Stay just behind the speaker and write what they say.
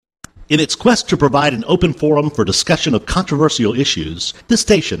In its quest to provide an open forum for discussion of controversial issues, this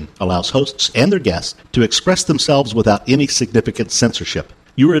station allows hosts and their guests to express themselves without any significant censorship.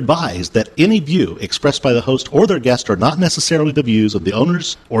 You are advised that any view expressed by the host or their guest are not necessarily the views of the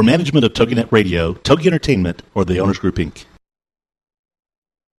owners or management of TogiNet Radio, Togi Entertainment, or the Owners Group, Inc.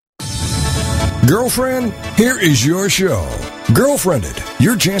 Girlfriend, here is your show. Girlfriended,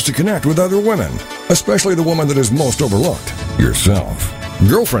 your chance to connect with other women, especially the woman that is most overlooked, yourself.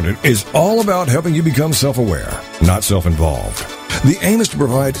 Girlfriended is all about helping you become self-aware, not self-involved. The aim is to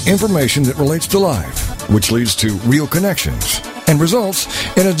provide information that relates to life, which leads to real connections and results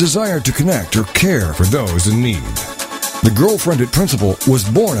in a desire to connect or care for those in need. The Girlfriended principle was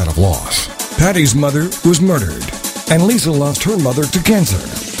born out of loss. Patty's mother was murdered, and Lisa lost her mother to cancer.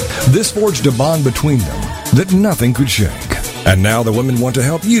 This forged a bond between them that nothing could shake. And now the women want to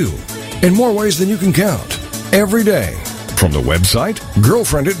help you in more ways than you can count, every day. From the website,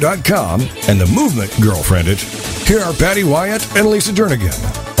 girlfriendit.com, and the movement Girlfriendit, here are Patty Wyatt and Lisa Jernigan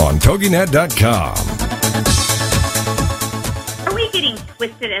on TogiNet.com. Are we getting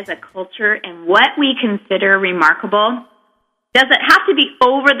twisted as a culture in what we consider remarkable? Does it have to be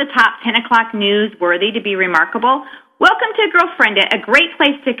over-the-top 10 o'clock news worthy to be remarkable? Welcome to Girlfriendit, a great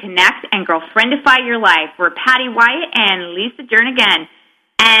place to connect and girlfriendify your life. We're Patty Wyatt and Lisa Jernigan.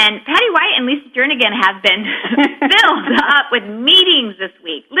 And Patty Wyatt and Lisa Jernigan have been filled up with meetings this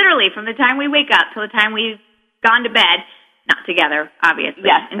week, literally from the time we wake up till the time we've gone to bed. Not together, obviously,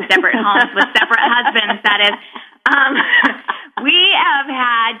 yes. In separate homes with separate husbands, that is. We have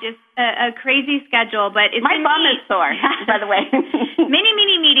had just a crazy schedule, but it's my bum is sore, by the way. Many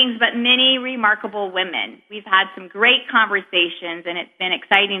meetings, but many remarkable women. We've had some great conversations, and it's been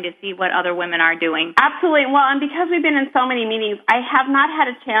exciting to see what other women are doing. Absolutely. Well, and because we've been in so many meetings, I have not had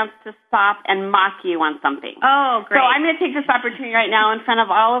a chance to stop and mock you on something. Oh, great. So I'm going to take this opportunity right now in front of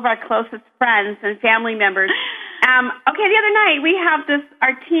all of our closest friends and family members. Okay, the other night we have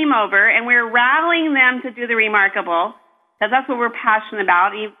our team over, and we're rallying them to do the remarkable, because that's what we're passionate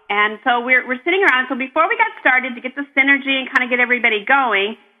about. And so we're sitting around. So before we got started, to get the synergy and kind of get everybody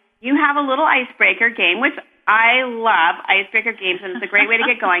going, you have a little icebreaker game, which I love, icebreaker games, and it's a great way to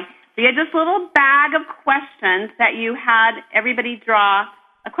get going. So you had this little bag of questions that you had everybody draw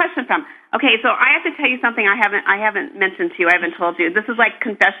a question from. Okay, so I have to tell you something I haven't mentioned to you. I haven't told you. This is like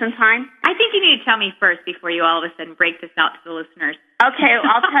confession time. I think you need to tell me first before you all of a sudden break this out to the listeners. Okay,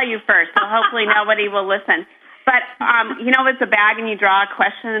 I'll tell you first. So hopefully nobody will listen. But, it's a bag and you draw a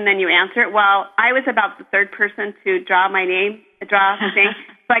question and then you answer it. Well, I was about the third person to draw the thing.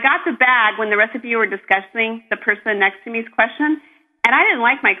 So I got the bag when the rest of you were discussing the person next to me's question. And I didn't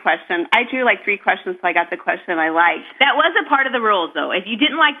like my question. I drew like 3 questions, so I got the question I liked. That was a part of the rules, though. If you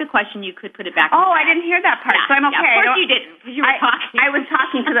didn't like the question, you could put it back in the bag. I didn't hear that part, so I'm okay. Yeah, of course you didn't, because you were talking. I was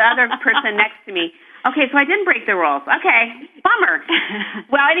talking to the other person next to me. Okay, so I didn't break the rules. Okay, bummer.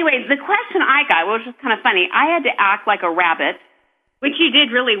 Well, anyway, the question I got, which was kind of funny, I had to act like a rabbit. Which you did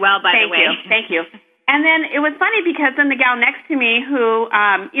really well, by the way. Thank you. And then it was funny because then the gal next to me who,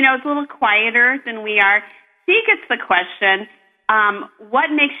 is a little quieter than we are, she gets the question, what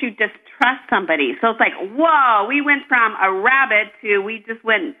makes you distrust somebody? So it's like, whoa, we went from a rabbit to we just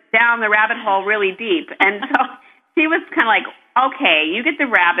went down the rabbit hole really deep. And so she was kind of like, okay, you get the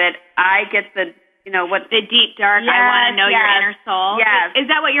rabbit, I get the, the deep, dark, yes, I want to know your inner soul. Yes. Is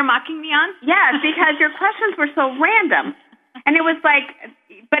that what you're mocking me on? Yes, because your questions were so random. And it was like,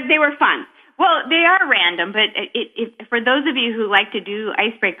 but they were fun. Well, they are random, but for those of you who like to do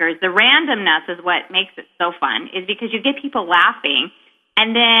icebreakers, the randomness is what makes it so fun, is because you get people laughing,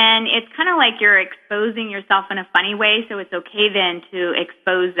 and then it's kind of like you're exposing yourself in a funny way, so it's okay then to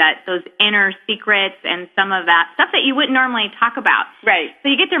expose those inner secrets and some of that stuff that you wouldn't normally talk about. Right.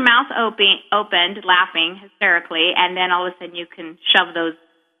 So you get their mouth opened, laughing hysterically, and then all of a sudden you can shove those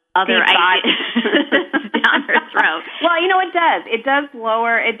other ideas down her throat. Well, it does. It does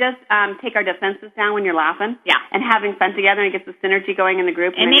take our defenses down when you're laughing. Yeah. And having fun together, and it gets the synergy going in the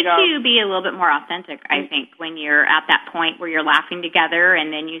group. It makes you be a little bit more authentic, I think, when you're at that point where you're laughing together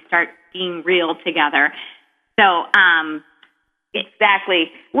and then you start being real together. So,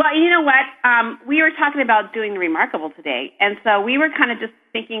 exactly. Well, you know what? We were talking about doing the remarkable today, and so we were kind of just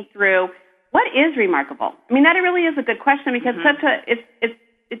thinking through what is remarkable. I mean, that really is a good question because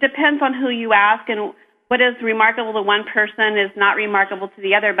it depends on who you ask, and what is remarkable to one person is not remarkable to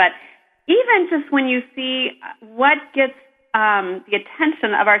the other. But even just when you see what gets the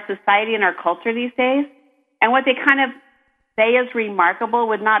attention of our society and our culture these days, and what they kind of say is remarkable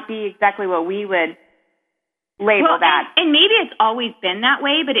would not be exactly what we would label that. And maybe it's always been that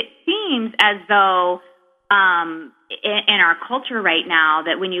way, but it seems as though in our culture right now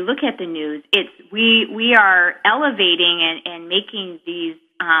that when you look at the news, it's we are elevating and making these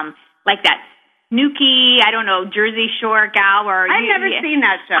like that Snooki, I don't know, Jersey Shore gal. Or I've never seen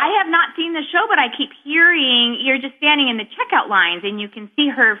that show. I have not seen the show, but I keep hearing, you're just standing in the checkout lines and you can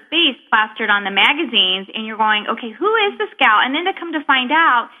see her face plastered on the magazines and you're going, okay, who is this gal? And then to come to find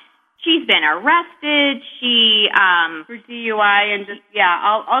out, she's been arrested. She for DUI and just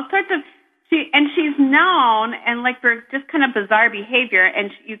all sorts of. She's known and like for just kind of bizarre behavior, and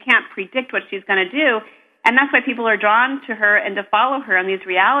you can't predict what she's going to do, and that's why people are drawn to her and to follow her on these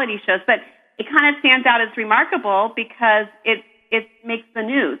reality shows. But it kind of stands out as remarkable because it makes the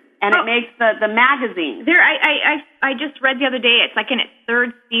news and it makes the magazine. I just read the other day. It's like in its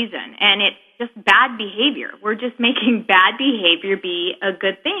third season, and it's just bad behavior. We're just making bad behavior be a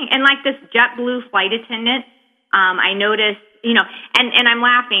good thing. And like this JetBlue flight attendant, I noticed, and I'm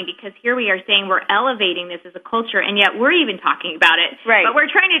laughing because here we are saying we're elevating this as a culture, and yet we're even talking about it. Right. But we're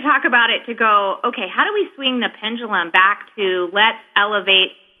trying to talk about it to go, okay, how do we swing the pendulum back to let's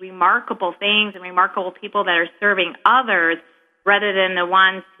elevate remarkable things and remarkable people that are serving others rather than the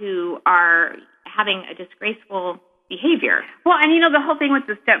ones who are having a disgraceful behavior. Well, and the whole thing with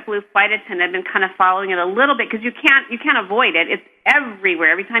the JetBlue flight attendant, I've been kind of following it a little bit because you can't avoid it. It's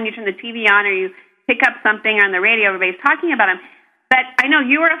everywhere. Every time you turn the TV on or you pick up something on the radio, everybody's talking about them. But I know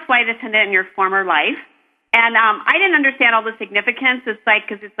you were a flight attendant in your former life, and I didn't understand all the significance. It's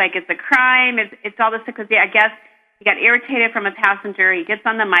like because it's a crime. It's all this because I guess he got irritated from a passenger. He gets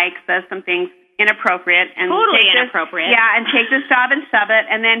on the mic, says some things inappropriate, and totally inappropriate. And takes his job and shove it,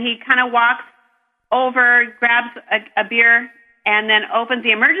 and then he kind of walks over, grabs a beer, and then opens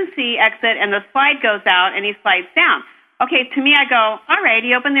the emergency exit, and the slide goes out, and he slides down. Okay, to me, I go, all right,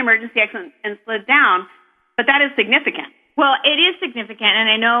 he opened the emergency exit and slid down, but that is significant. Well, it is significant, and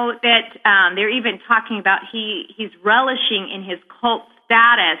I know that they're even talking about he's relishing in his cult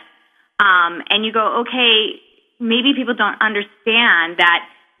status, and you go, okay, maybe people don't understand that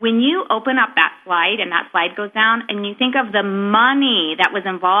when you open up that slide and that slide goes down and you think of the money that was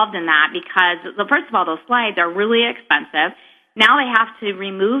involved in that because, first of all, those slides are really expensive. Now they have to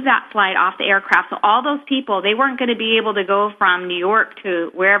remove that slide off the aircraft. So all those people, they weren't going to be able to go from New York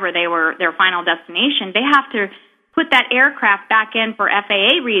to wherever they were, their final destination. They have to put that aircraft back in for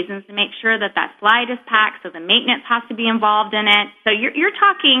FAA reasons to make sure that that slide is packed, so the maintenance has to be involved in it. So you're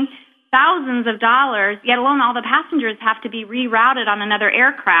talking thousands of dollars, yet alone all the passengers have to be rerouted on another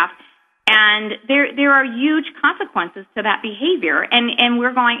aircraft. And there are huge consequences to that behavior. And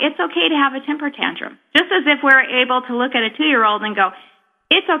we're going, it's okay to have a temper tantrum. Just as if we're able to look at a 2-year-old and go,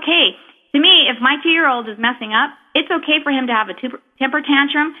 it's okay. To me, if my 2-year-old is messing up, it's okay for him to have a temper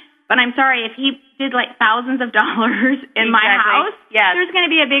tantrum. But I'm sorry, if he did like thousands of dollars in my house, there's going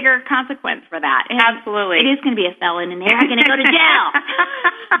to be a bigger consequence for that. And absolutely. It is going to be a felon, and they're going to go to jail.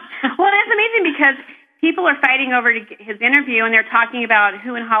 Well, that's amazing because people are fighting over his interview, and they're talking about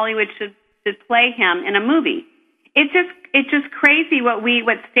who in Hollywood should play him in a movie. It's just crazy what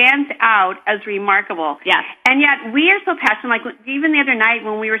stands out as remarkable. Yes. And yet we are so passionate. Like even the other night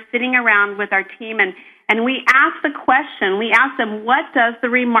when we were sitting around with our team and we asked the question, we asked them, what does the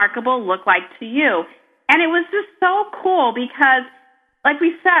remarkable look like to you? And it was just so cool because, like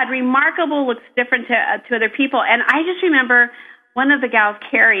we said, remarkable looks different to other people. And I just remember one of the gals,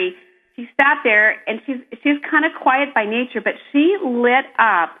 Carrie, she sat there and she's kind of quiet by nature, but she lit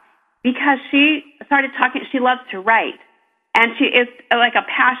up because she started talking. She loves to write. And she is like a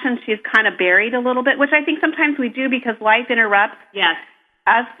passion she's kind of buried a little bit, which I think sometimes we do because life interrupts. Yes.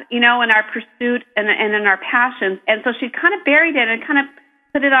 Us, in our pursuit and in our passions. And so she kind of buried it and kind of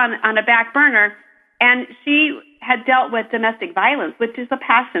put it on a back burner. And she had dealt with domestic violence, which is a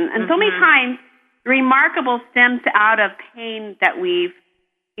passion. And so many times, remarkable stems out of pain that we've,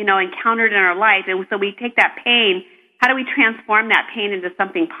 encountered in our life. And so we take that pain, how do we transform that pain into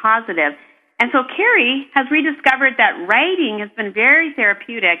something positive? And so Carrie has rediscovered that writing has been very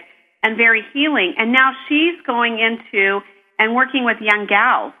therapeutic and very healing. And now she's going into and working with young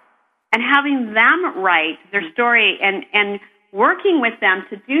gals and having them write their story and working with them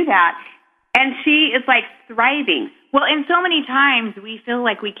to do that. And she is like thriving. Well, and so many times we feel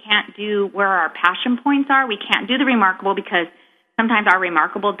like we can't do where our passion points are. We can't do the remarkable because sometimes our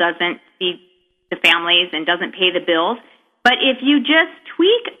remarkable doesn't feed the families and doesn't pay the bills. But if you just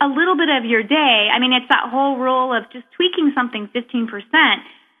tweak a little bit of your day, I mean, it's that whole rule of just tweaking something 15%,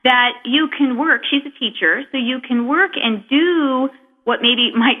 that you can work. She's a teacher, so you can work and do what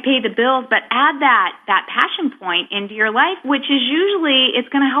maybe might pay the bills, but add that passion point into your life, which is usually it's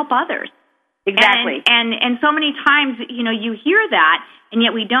going to help others. Exactly. And so many times, you hear that, and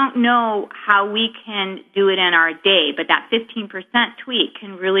yet we don't know how we can do it in our day. But that 15% tweak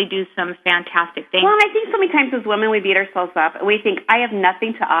can really do some fantastic things. Well, and I think so many times as women we beat ourselves up, and we think, I have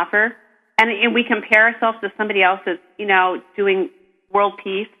nothing to offer. And we compare ourselves to somebody else that's, doing world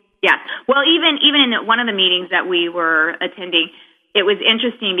peace. Yes. Well, even in one of the meetings that we were attending, it was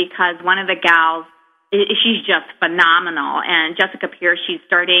interesting because one of the gals, she's just phenomenal. And Jessica Pierce, she's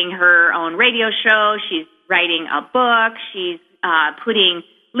starting her own radio show. She's writing a book. She's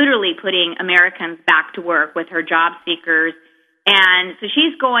literally putting Americans back to work with her job seekers. And so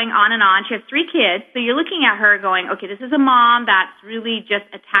she's going on and on. She has 3 kids. So you're looking at her going, okay, this is a mom that's really just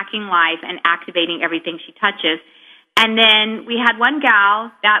attacking life and activating everything she touches. And then we had one gal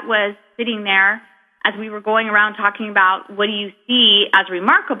that was sitting there as we were going around talking about what do you see as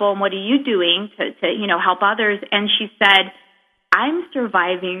remarkable and what are you doing to help others. And she said, I'm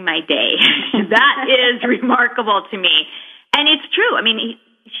surviving my day. That is remarkable to me. And it's true. I mean,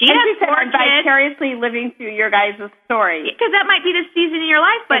 she has 4 kids. Vicariously living through your guys' story. Because that might be the season in your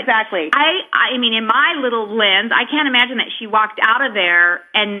life. But exactly. I mean, in my little lens, I can't imagine that she walked out of there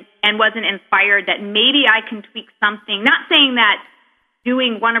and wasn't inspired that maybe I can tweak something. Not saying that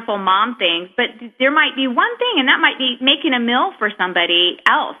doing wonderful mom things, but there might be one thing, and that might be making a meal for somebody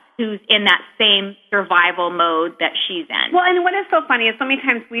else who's in that same survival mode that she's in. Well, and what is so funny is so many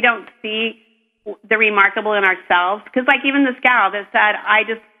times we don't see the remarkable in ourselves. Because like even this gal that said,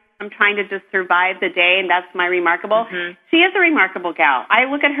 I'm trying to just survive the day, and that's my remarkable. Mm-hmm. She is a remarkable gal. I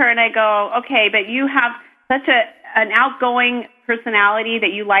look at her and I go, okay, but you have such an outgoing personality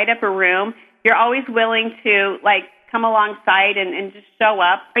that you light up a room. You're always willing to come alongside and just show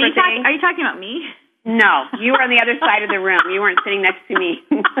up. Are you talking about me? No, you were on the other side of the room. You weren't sitting next to me.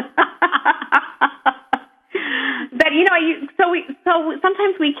 But so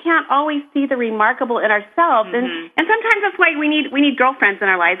sometimes we can't always see the remarkable in ourselves, mm-hmm. and sometimes that's why we need girlfriends in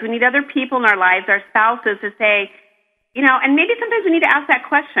our lives. We need other people in our lives, our spouses, to say, and maybe sometimes we need to ask that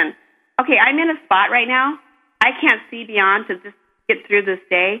question. Okay, I'm in a spot right now. I can't see beyond to just get through this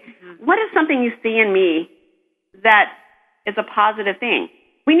day. Mm-hmm. What is something you see in me that is a positive thing?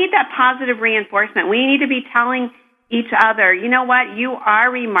 We need that positive reinforcement. We need to be telling each other, you know what, you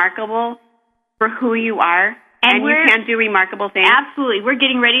are remarkable for who you are, and you can do remarkable things. Absolutely. We're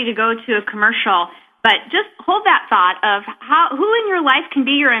getting ready to go to a commercial, but just hold that thought of who in your life can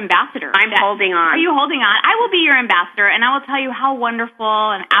be your ambassador. I'm holding on. Are you holding on? I will be your ambassador, and I will tell you how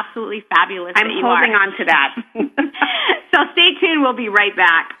wonderful and absolutely fabulous that you are. I'm holding on to that. So stay tuned. We'll be right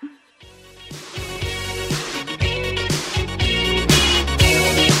back.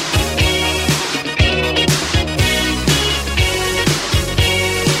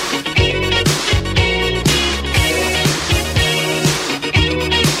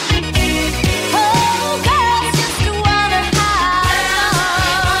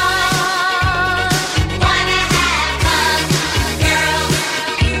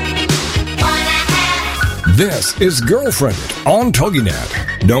 This is Girlfriended on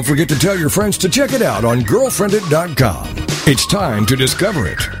TogiNet. Don't forget to tell your friends to check it out on girlfriended.com. It's time to discover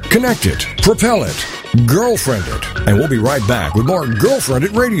it, connect it, propel it, Girlfriended. And we'll be right back with more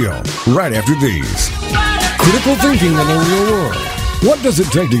Girlfriended Radio right after these. Critical thinking in the real world. What does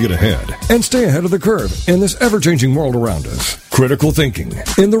it take to get ahead and stay ahead of the curve in this ever-changing world around us? Critical Thinking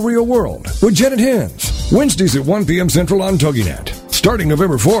in the Real World with Janet Hens. Wednesdays at 1 p.m. Central on TogiNet. Starting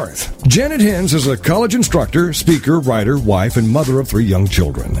November 4th, Janet Hens is a college instructor, speaker, writer, wife, and mother of 3 young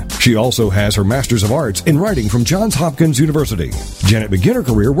children. She also has her Master's of Arts in Writing from Johns Hopkins University. Janet began her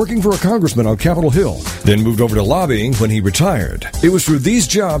career working for a congressman on Capitol Hill, then moved over to lobbying when he retired. It was through these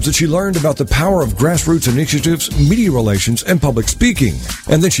jobs that she learned about the power of grassroots initiatives, media relations, and public speaking.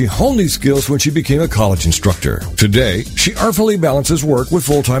 And then she honed these skills when she became a college instructor. Today, she artfully balances work with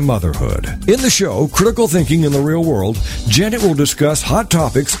full-time motherhood. In the show, Critical Thinking in the Real World, Janet will discuss hot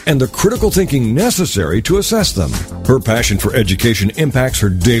topics and the critical thinking necessary to assess them. Her passion for education impacts her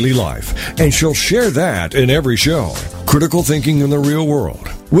daily life, and she'll share that in every show. Critical Thinking in the Real World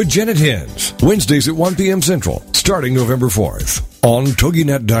with Janet Hens, Wednesdays at 1 p.m. Central, starting November 4th. On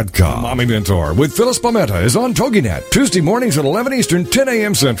TogiNet.com. Mommy Mentor with Phyllis Palmetta is on TogiNet, Tuesday mornings at 11 Eastern, 10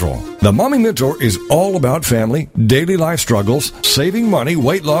 a.m. Central. The Mommy Mentor is all about family, daily life struggles, saving money,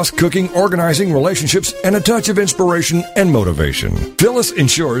 weight loss, cooking, organizing, relationships, and a touch of inspiration and motivation. Phyllis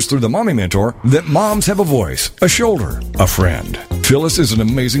ensures through the Mommy Mentor that moms have a voice, a shoulder, a friend. Phyllis is an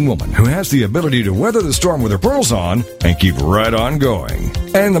amazing woman who has the ability to weather the storm with her pearls on and keep right on going.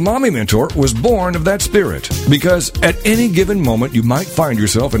 And the Mommy Mentor was born of that spirit, because at any given moment you might find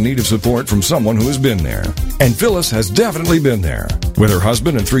yourself in need of support from someone who has been there. And Phyllis has definitely been there. With her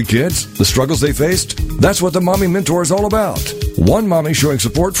husband and 3 kids, the struggles they faced, that's what the Mommy Mentor is all about. One mommy showing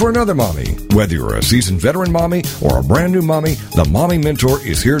support for another mommy. Whether you're a seasoned veteran mommy or a brand new mommy, the Mommy Mentor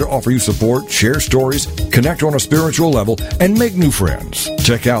is here to offer you support, share stories, connect on a spiritual level, and make new friends.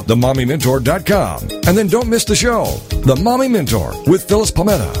 Check out themommymentor.com. And then don't miss the show, The Mommy Mentor with Phyllis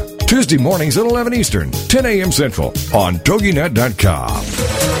Palmetta. Tuesday mornings at 11 Eastern, 10 a.m. Central on TogiNet.com.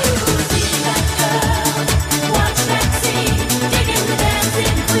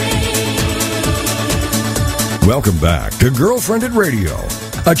 Welcome back to Girlfriended Radio.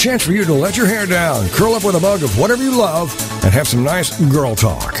 A chance for you to let your hair down, curl up with a mug of whatever you love, and have some nice girl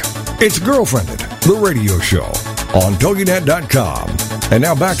talk. It's Girlfriended, the radio show, on TogiNet.com. And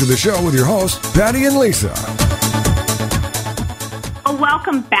now back to the show with your hosts, Patty and Lisa.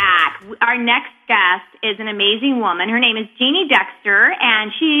 Welcome back. Our next guest is an amazing woman. Her name is Jeannie Dexter,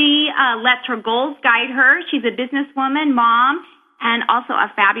 and she lets her goals guide her. She's a businesswoman, mom, and also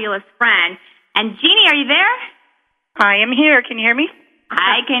a fabulous friend. And Jeannie, are you there? I am here. Can you hear me?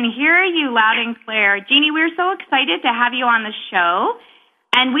 I can hear you loud and clear. Jeannie, we're so excited to have you on the show.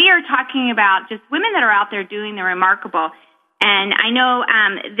 And we are talking about just women that are out there doing the remarkable. And I know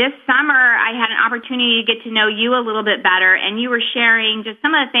this summer I had an opportunity to get to know you a little bit better, and you were sharing just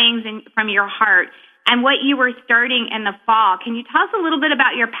some of the things from your heart and what you were starting in the fall. Can you tell us a little bit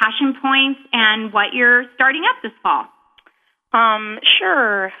about your passion points and what you're starting up this fall?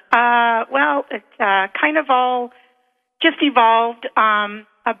 Sure. Well, it kind of all just evolved.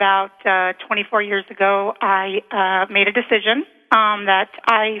 About 24 years ago, I made a decision that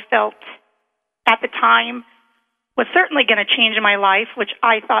I felt at the time was certainly going to change my life, which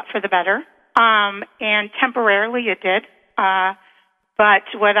I thought for the better. And temporarily it did. But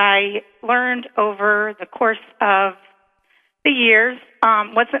what I learned over the course of the years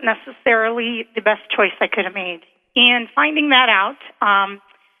wasn't necessarily the best choice I could have made. And finding that out,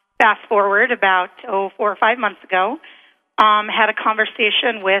 fast forward about 4 or 5 months ago, had a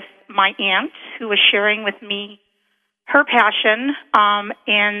conversation with my aunt who was sharing with me her passion,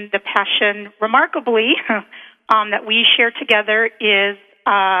 and the passion, remarkably, that we share together is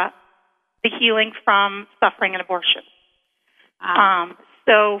the healing from suffering and abortion.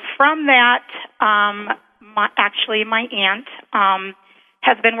 So from that, my aunt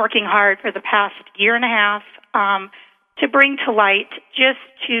has been working hard for the past year and a half to bring to light, just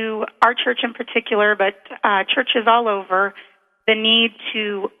to our church in particular, but churches all over, the need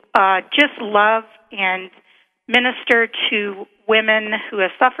to just love and minister to women who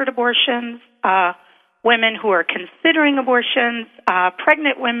have suffered abortions, women who are considering abortions,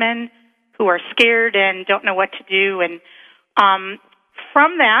 pregnant women who are scared and don't know what to do. And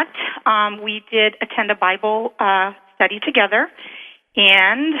from that, we did attend a Bible study together,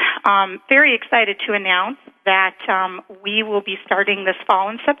 and very excited to announce that we will be starting this fall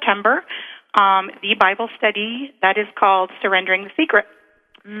in September the Bible study that is called Surrendering the Secret.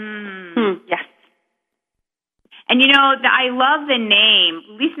 Yes. And you know, I love the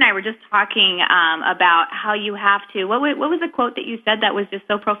name. Lisa and I were just talking about how you have to. What was the quote that you said that was just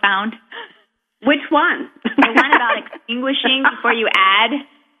so profound? Which one? The one about extinguishing before you add.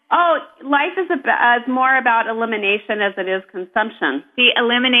 Oh, life is more about elimination as it is consumption. The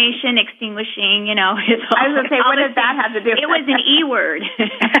elimination, extinguishing, you know. I was going to say, what does that have to do with it? It was an E word.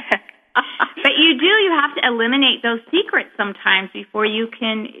 But you have to eliminate those secrets sometimes before you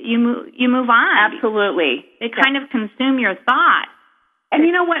move on. Absolutely. They kind of consume your thought. And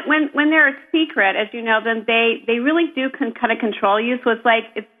you know what? When they're a secret, as you know, then they really do kind of control you. So it's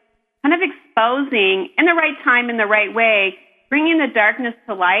like it's kind of exposing in the right time, in the right way, bringing the darkness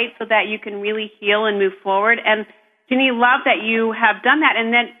to light so that you can really heal and move forward. And Jeannie, love that you have done that,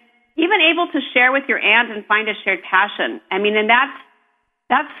 and then even able to share with your aunt and find a shared passion. I mean, and that's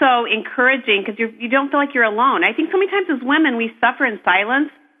so encouraging because you don't feel like you're alone. I think so many times as women we suffer in silence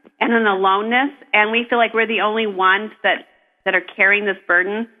and in aloneness, and we feel like we're the only ones that are carrying this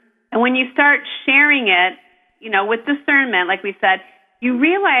burden. And when you start sharing it, you know, with discernment, like we said, you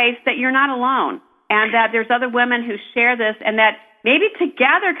realize that you're not alone and that there's other women who share this, and that maybe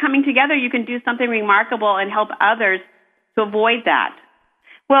together, coming together, you can do something remarkable and help others to avoid that.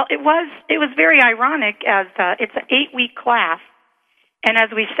 Well, it was very ironic as it's an 8-week class, and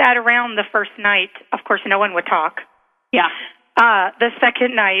as we sat around the first night, of course, no one would talk. Yeah. The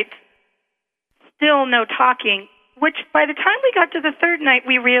second night, still no talking, which by the time we got to the third night,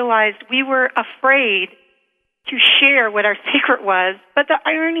 we realized we were afraid to share what our secret was, but the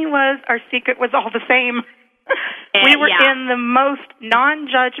irony was our secret was all the same. We were in the most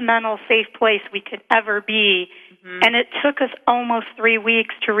non-judgmental, safe place we could ever be, and it took us almost 3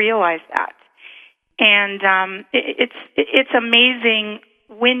 weeks to realize that. And it's amazing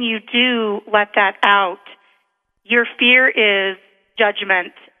when you do let that out. Your fear is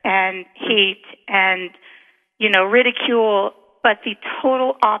judgment and hate and, ridicule, but the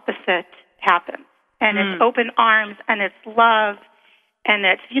total opposite happens. And it's open arms, and it's love, and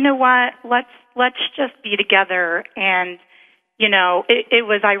it's, you know what, let's just be together. And, it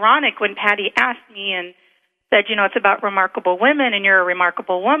was ironic when Patty asked me and said, it's about remarkable women, and you're a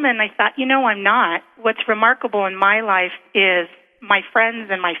remarkable woman. I thought, I'm not. What's remarkable in my life is my friends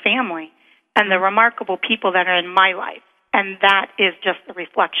and my family and the remarkable people that are in my life. And that is just the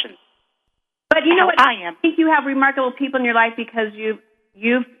reflection. But you know what? I am. I think you have remarkable people in your life because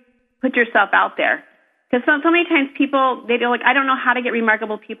you've put yourself out there. Because so many times people, they feel like, I don't know how to get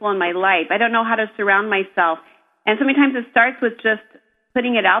remarkable people in my life. I don't know how to surround myself. And so many times it starts with just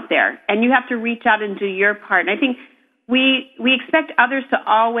putting it out there. And you have to reach out and do your part. And I think we expect others to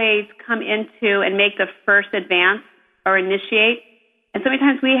always come into and make the first advance or initiate. And so many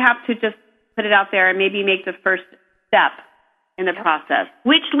times we have to just put it out there and maybe make the first step in the process.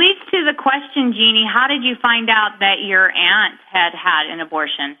 Which leads to the question, Jeannie, how did you find out that your aunt had an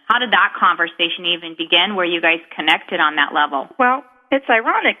abortion? How did that conversation even begin where you guys connected on that level? Well, it's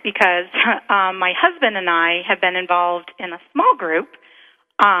ironic because my husband and I have been involved in a small group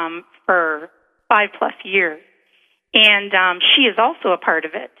for 5+ years. And she is also a part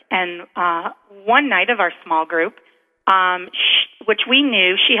of it. And one night of our small group, which we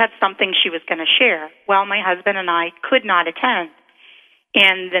knew she had something she was going to share. Well, my husband and I could not attend.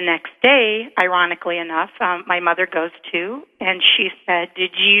 And the next day, ironically enough, my mother goes to, and she said,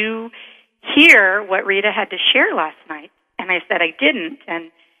 "Did you hear what Rita had to share last night?" And I said, "I didn't."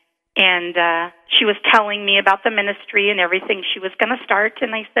 And she was telling me about the ministry and everything she was going to start.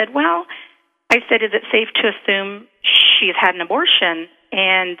 And I said, is it safe to assume she's had an abortion?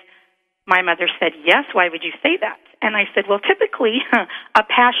 And my mother said, "Yes, why would you say that?" And I said, well, typically a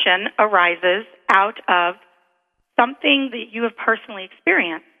passion arises out of something that you have personally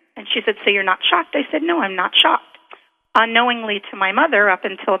experienced. And she said, "So you're not shocked?" I said, "No, I'm not shocked." Unknowingly to my mother, up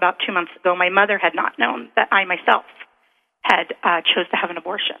until about 2 months ago, my mother had not known that I myself had chose to have an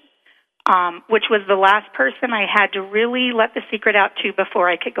abortion, which was the last person I had to really let the secret out to before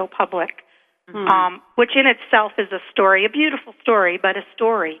I could go public, which in itself is a story, a beautiful story, but a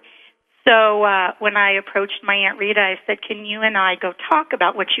story. So when I approached my Aunt Rita, I said, "Can you and I go talk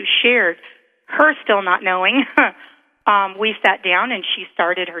about what you shared?" Her still not knowing, we sat down and she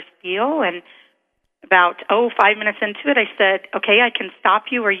started her spiel. And about 5 minutes into it, I said, "Okay, I can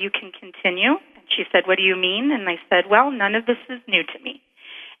stop you or you can continue." And she said, "What do you mean?" And I said, "Well, none of this is new to me."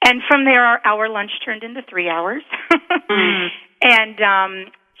 And from there, our lunch turned into 3 hours.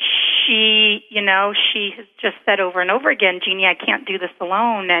 And she has just said over and over again, "Jeannie, I can't do this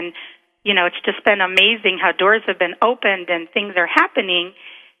alone." And it's just been amazing how doors have been opened and things are happening,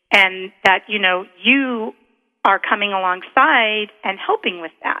 and that, you are coming alongside and helping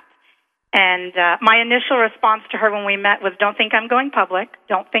with that. And my initial response to her when we met was, "Don't think I'm going public.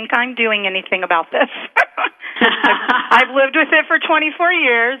 Don't think I'm doing anything about this. I've lived with it for 24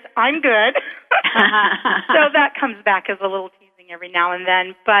 years. I'm good." So that comes back as a little teasing every now and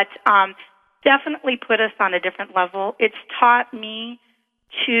then. But definitely put us on a different level. It's taught me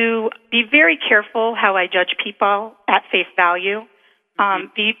to be very careful how I judge people at face value.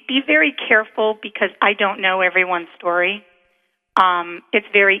 Be very careful because I don't know everyone's story. It's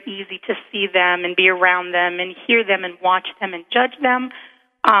very easy to see them and be around them and hear them and watch them and judge them.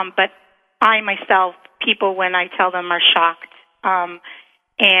 But I myself, people when I tell them are shocked.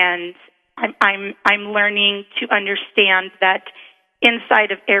 And I'm learning to understand that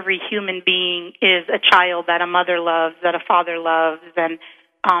inside of every human being is a child that a mother loves, that a father loves, and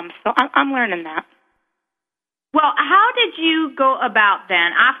so I'm learning that. Well, how did you go about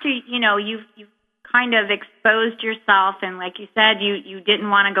then after you've kind of exposed yourself, and like you said, you didn't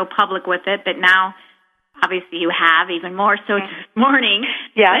want to go public with it, but now obviously you have, even more so this morning.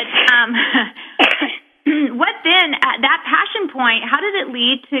 Yes. But, what then at that passion point? How did it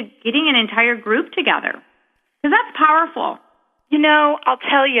lead to getting an entire group together? Because that's powerful. I'll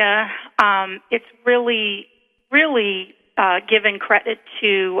tell you, it's really, really given credit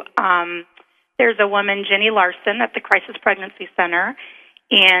to. There's a woman, Jenny Larson, at the Crisis Pregnancy Center,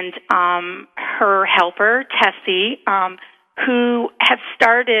 and her helper, Tessie, who have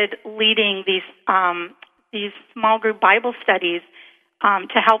started leading these small group Bible studies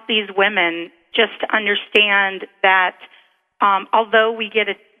to help these women just to understand that although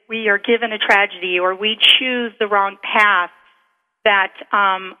we are given a tragedy or we choose the wrong path, that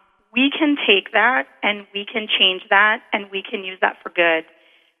we can take that and we can change that and we can use that for good.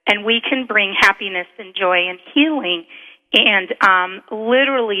 And we can bring happiness and joy and healing. And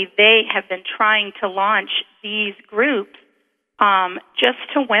literally they have been trying to launch these groups just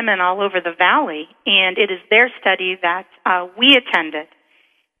to women all over the valley. And it is their study that we attended.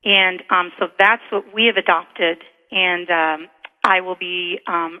 And so that's what we have adopted. And I will be,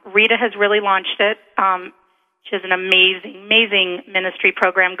 Rita has really launched it. She has an amazing ministry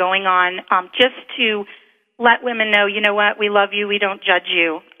program going on just to let women know, you know what, we love you, we don't judge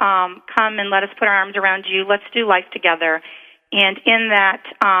you. Come and let us put our arms around you. Let's do life together. And in that,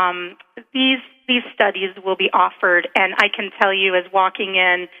 these studies will be offered, and I can tell you as walking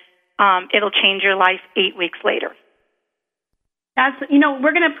in, it'll change your life 8 weeks later.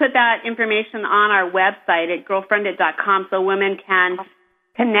 We're going to put that information on our website at girlfriended.com so women can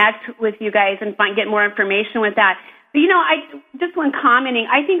connect with you guys and get more information with that. But, when commenting,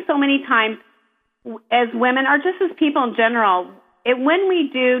 I think so many times as women, or just as people in general, when we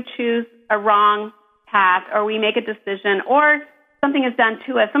do choose a wrong path or we make a decision or something is done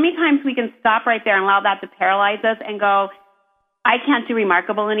to us, so many times we can stop right there and allow that to paralyze us and go, I can't do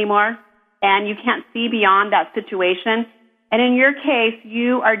remarkable anymore, and you can't see beyond that situation. And in your case,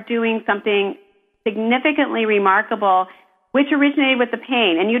 you are doing something significantly remarkable, which originated with the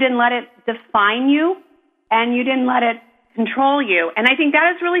pain, and you didn't let it define you, and you didn't let it control you. And I think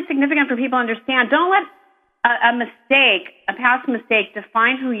that is really significant for people to understand. Don't let a past mistake,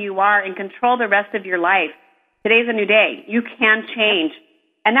 define who you are and control the rest of your life. Today's a new day. You can change.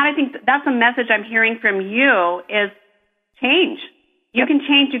 And I think that's a message I'm hearing from you is change. You can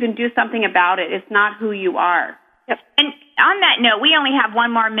change. You can do something about it. It's not who you are. Yep. And on that note, we only have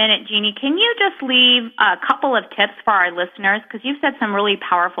one more minute, Jeannie. Can you just leave a couple of tips for our listeners? Because you've said some really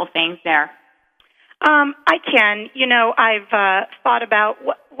powerful things there. I can. I've thought about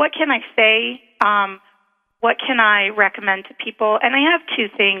what can I say, what can I recommend to people, and I have two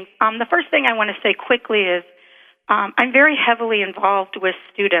things. The first thing I want to say quickly is I'm very heavily involved with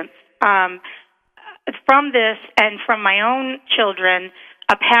students. From this and from my own children,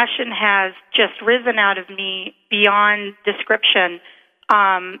 a passion has just risen out of me beyond description.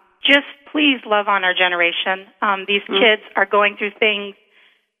 Just please love on our generation. These kids are going through things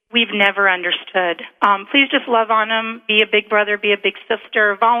we've never understood. Please just love on them. Be a big brother, be a big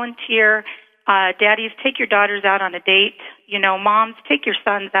sister, volunteer. Daddies, take your daughters out on a date. Moms, take your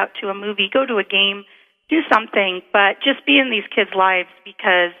sons out to a movie, go to a game, do something, but just be in these kids' lives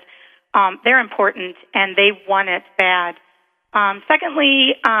because they're important and they want it bad.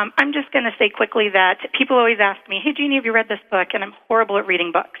 Secondly, I'm just going to say quickly that people always ask me, hey, Jeannie, have you read this book? And I'm horrible at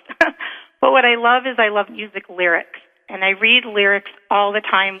reading books. But what I love is I love music lyrics. And I read lyrics all the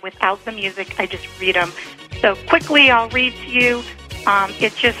time without the music. I just read them. So quickly, I'll read to you.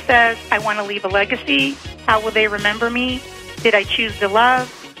 It just says, I want to leave a legacy. How will they remember me? Did I choose to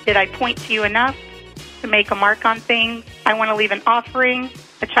love? Did I point to you enough to make a mark on things? I want to leave an offering,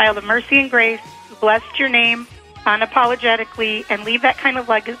 a child of mercy and grace who blessed your name unapologetically and leave that kind of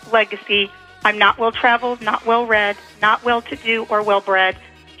legacy. I'm not well-traveled, not well-read, not well-to-do or well-bred.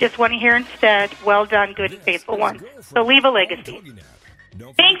 Just want to hear instead, well done, good and faithful one. So leave a legacy.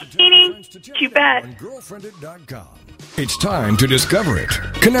 Thanks, Jeannie. You bet. It's time to discover it,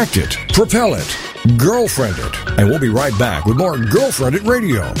 connect it, propel it, girlfriend it. And we'll be right back with more Girlfriend It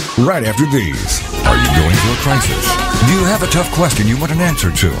Radio right after these. Are you going through a crisis? Do you have a tough question you want an answer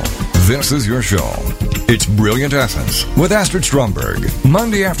to? This is your show. It's Brilliant Essence with Astrid Stromberg.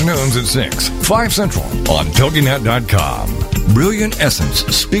 Monday afternoons at 6, 5 Central on TogiNet.com. Brilliant Essence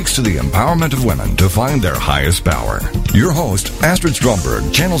speaks to the empowerment of women to find their highest power. Your host, Astrid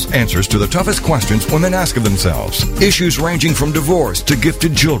Stromberg, channels answers to the toughest questions women ask of themselves. Issues ranging from divorce to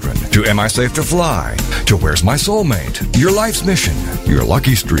gifted children, to am I safe to fly, to where's my soulmate, your life's mission, your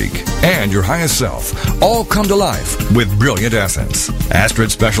lucky streak, and your highest self all come to life with Brilliant Essence.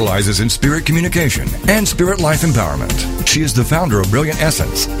 Astrid specializes in spirit communication and spirit life empowerment. She is the founder of Brilliant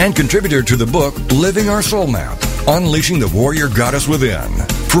Essence and contributor to the book Living Our Soul Map, Unleashing the Warrior Goddess Within.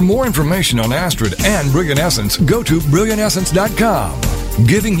 For more information on Astrid and Brilliant Essence, go to brilliantessence.com,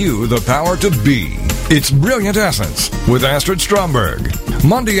 giving you the power to be. It's Brilliant Essence with Astrid Stromberg.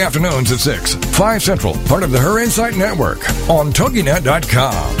 Monday afternoons at 6, 5 Central, part of the Her Insight Network on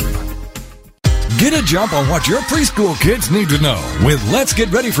TogiNet.com. Get a jump on what your preschool kids need to know with Let's Get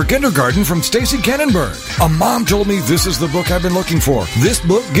Ready for Kindergarten from Stacy Kannenberg. A mom told me this is the book I've been looking for. This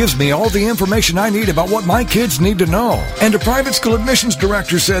book gives me all the information I need about what my kids need to know. And a private school admissions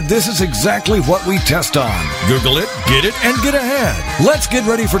director said this is exactly what we test on. Google it, get it, and get ahead. Let's Get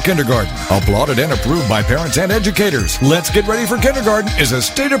Ready for Kindergarten. Applauded and approved by parents and educators. Let's Get Ready for Kindergarten is a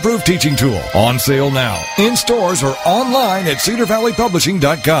state-approved teaching tool. On sale now. In stores or online at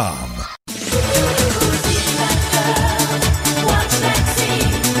cedarvalleypublishing.com.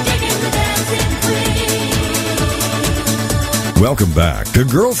 Welcome back to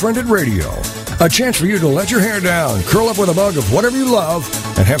Girlfriended Radio, a chance for you to let your hair down, curl up with a mug of whatever you love,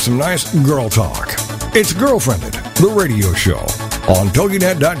 and have some nice girl talk. It's Girlfriended, the radio show, on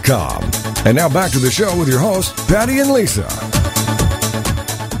TogiNet.com. And now back to the show with your hosts, Patty and Lisa.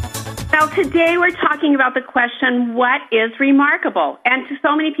 Now, today we're talking about the question, what is remarkable? And to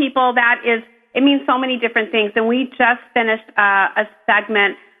so many people, it means so many different things. And we just finished a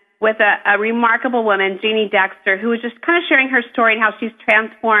segment with a remarkable woman, Jeannie Dexter, who was just kind of sharing her story and how she's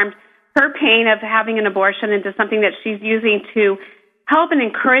transformed her pain of having an abortion into something that she's using to help and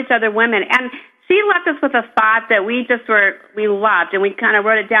encourage other women. And she left us with a thought that we loved, and we kind of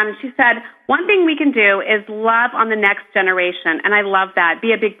wrote it down. And she said, one thing we can do is love on the next generation. And I love that.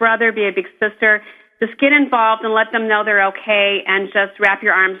 Be a big brother, be a big sister. Just get involved and let them know they're okay, and just wrap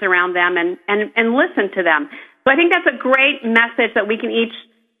your arms around them and listen to them. So I think that's a great message that we can each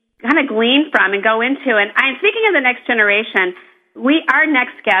kind of glean from and go into. And I'm speaking of the next generation. Our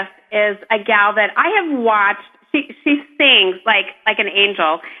next guest is a gal that I have watched. She sings like an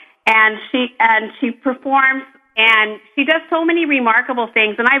angel, and she performs, and she does so many remarkable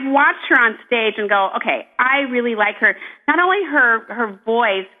things. And I've watched her on stage and go, okay, I really like her. Not only her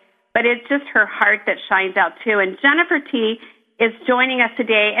voice, but it's just her heart that shines out too. And Jennifer T is joining us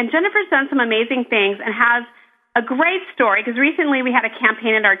today, and Jennifer's done some amazing things and has a great story, because recently we had a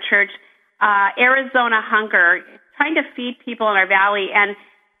campaign at our church, Arizona Hunger, trying to feed people in our valley. And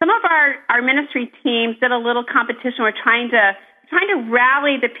some of our ministry teams did a little competition. We're trying to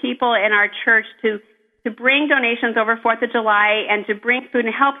rally the people in our church to bring donations over 4th of July and to bring food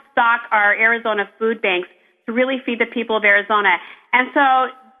and help stock our Arizona food banks to really feed the people of Arizona. And so,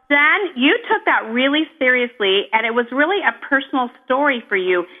 Jen, you took that really seriously, and it was really a personal story for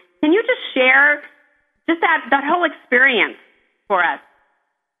you. Can you just share just that whole experience for us?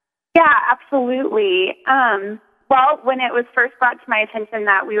 Yeah, absolutely. Well, when it was first brought to my attention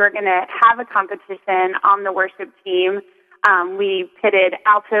that we were going to have a competition on the worship team, we pitted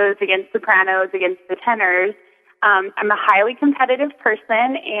altos against sopranos against the tenors. I'm a highly competitive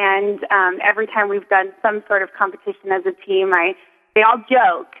person, and every time we've done some sort of competition as a team, they all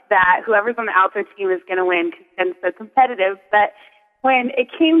joke that whoever's on the alto team is going to win because it's so competitive. But when it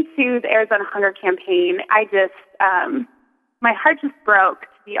came to the Arizona Hunger Campaign, my heart just broke,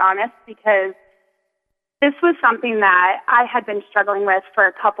 to be honest, because this was something that I had been struggling with for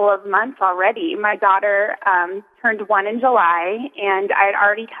a couple of months already. My daughter turned 1 in July, and I had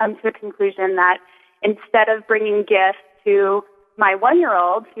already come to a conclusion that instead of bringing gifts to my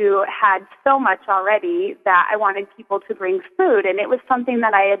 1-year-old, who had so much already, that I wanted people to bring food. And it was something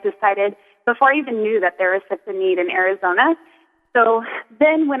that I had decided before I even knew that there was such a need in Arizona. So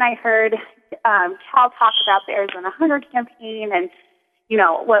then when I heard Cal talk about the Arizona Hunger Campaign and,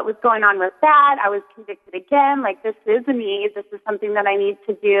 what was going on with that, I was convicted again, like this is a need, this is something that I need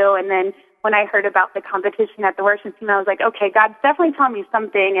to do. And then when I heard about the competition at the worship team, I was like, okay, God's definitely telling me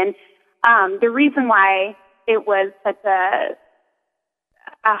something. And the reason why it was such a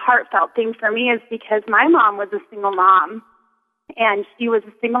heartfelt thing for me is because my mom was a single mom, and she was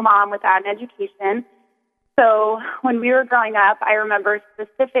a single mom without an education. So when we were growing up, I remember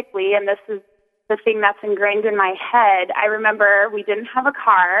specifically, and this is the thing that's ingrained in my head, I remember we didn't have a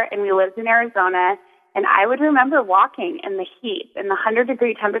car, and we lived in Arizona, and I would remember walking in the heat, in the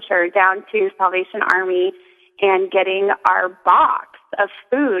 100-degree temperature, down to Salvation Army and getting our box of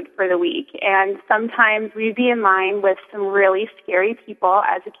food for the week. And sometimes we'd be in line with some really scary people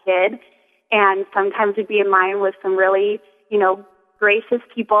as a kid, and sometimes we'd be in line with some really, gracious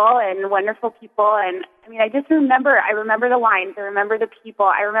people and wonderful people. And I remember the lines, I remember the people,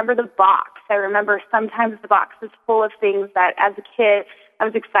 I remember the box. I remember sometimes the box was full of things that as a kid I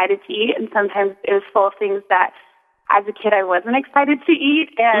was excited to eat, and sometimes it was full of things that as a kid I wasn't excited to eat.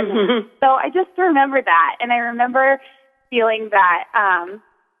 And so I just remember that. And I remember feeling that,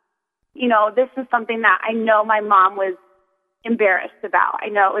 this is something that I know my mom was embarrassed about. I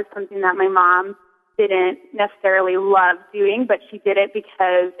know it was something that my mom didn't necessarily love doing, but she did it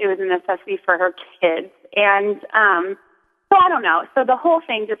because it was a necessity for her kids. And So I don't know. So the whole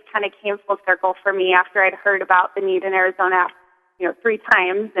thing just kind of came full circle for me after I'd heard about the need in Arizona, 3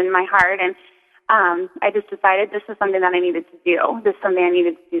 times in my heart. And I just decided this is something that I needed to do. This is something I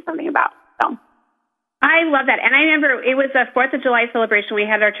needed to do something about. So I love that. And I remember it was a 4th of July celebration. We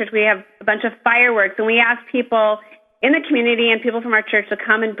had at our church. We have a bunch of fireworks, and we asked people in the community and people from our church to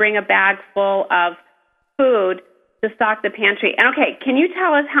come and bring a bag full of food to stock the pantry. And okay, can you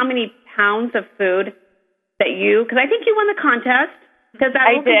tell us how many pounds of food that because I think you won the contest, because that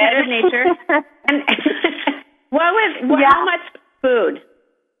was competitive nature. And how much food?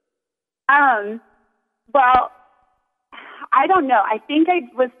 Well, I don't know. I think I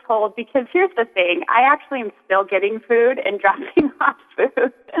was told, because here's the thing. I actually am still getting food and dropping off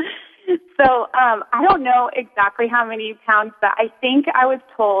food. So I don't know exactly how many pounds, but I think I was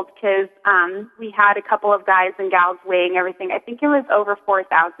told, because we had a couple of guys and gals weighing everything. I think it was over 4,000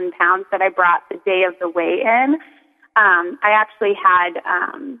 pounds that I brought the day of the weigh-in. I actually had,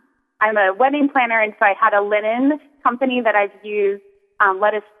 I'm a wedding planner, and so I had a linen company that I've used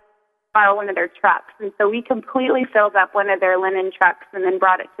let us borrow one of their trucks. And so we completely filled up one of their linen trucks and then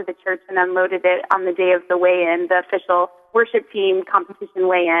brought it to the church and unloaded it on the day of the weigh-in, the official worship team competition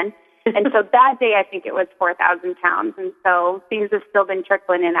weigh-in. And so that day, I think it was 4,000 pounds. And so things have still been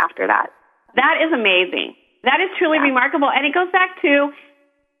trickling in after that. That is amazing. That is truly remarkable. And it goes back to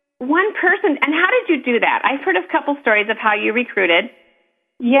one person. And how did you do that? I've heard a couple stories of how you recruited.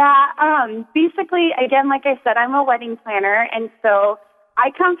 Yeah, basically, again, like I said, I'm a wedding planner. And so I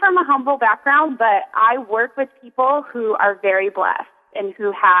come from a humble background, but I work with people who are very blessed and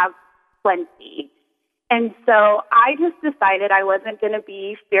who have plenty. And so I just decided I wasn't going to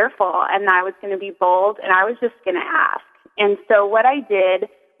be fearful, and I was going to be bold, and I was just going to ask. And so what I did,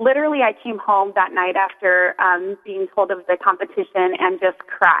 literally I came home that night after being told of the competition and just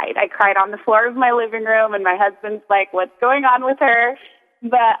cried. I cried on the floor of my living room, and my husband's like, what's going on with her?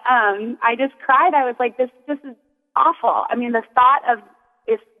 But I just cried. I was like, this is awful. I mean, the thought of,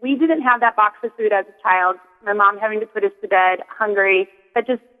 if we didn't have that box of food as a child, my mom having to put us to bed hungry,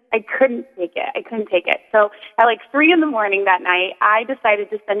 I couldn't take it. So at like 3 a.m. that night, I decided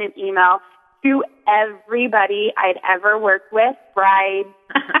to send an email to everybody I'd ever worked with, brides,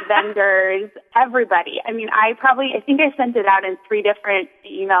 vendors, everybody. I mean, I think I sent it out in 3 different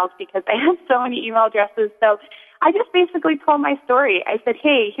emails because I had so many email addresses. So I just basically told my story. I said,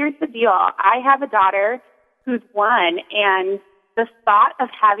 hey, here's the deal. I have a daughter who's 1, and the thought of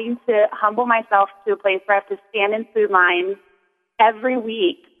having to humble myself to a place where I have to stand in food lines every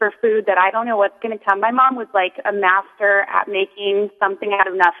week for food that I don't know what's going to come. My mom was like a master at making something out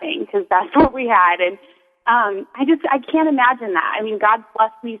of nothing, because that's what we had. And I can't imagine that. I mean, God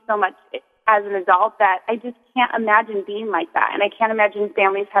blessed me so much as an adult that I just can't imagine being like that. And I can't imagine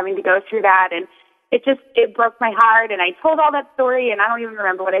families having to go through that. And it broke my heart. And I told all that story, and I don't even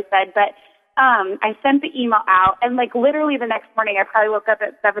remember what I said, but I sent the email out, and like literally the next morning, I probably woke up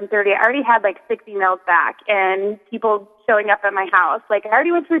at 7:30. I already had like 6 emails back, and people showing up at my house. Like, I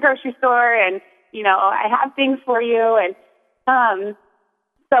already went to the grocery store, and I have things for you. And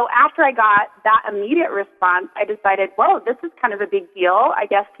so after I got that immediate response, I decided, whoa, this is kind of a big deal. I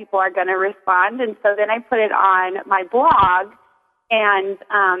guess people are going to respond. And so then I put it on my blog, and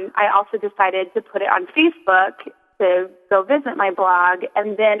I also decided to put it on Facebook to go visit my blog.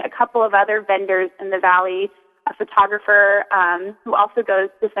 And then a couple of other vendors in the Valley, a photographer who also goes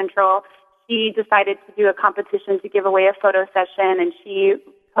to Central, she decided to do a competition to give away a photo session, and she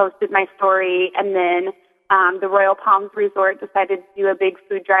posted my story. And then the Royal Palms Resort decided to do a big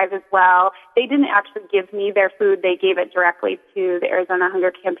food drive as well. They didn't actually give me their food. They gave it directly to the Arizona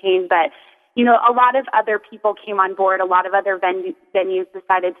Hunger Campaign. But a lot of other people came on board. A lot of other venues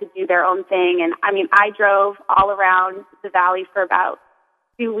decided to do their own thing. And, I mean, I drove all around the Valley for about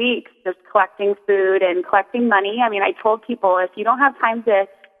 2 weeks just collecting food and collecting money. I mean, I told people, if you don't have time to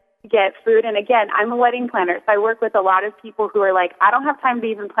get food, and again, I'm a wedding planner, so I work with a lot of people who are like, I don't have time to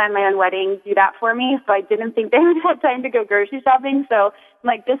even plan my own wedding, do that for me. So I didn't think they would have time to go grocery shopping. So I'm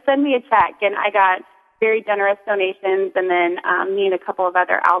like, just send me a check. And I got very generous donations, and then me and a couple of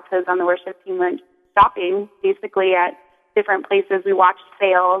other altos on the worship team went shopping basically at different places. We watched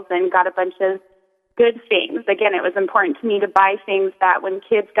sales and got a bunch of good things. Again, it was important to me to buy things that when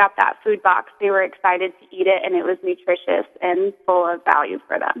kids got that food box, they were excited to eat it, and it was nutritious and full of value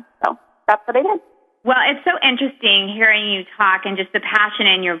for them. So that's what I did. Well, it's so interesting hearing you talk, and just the passion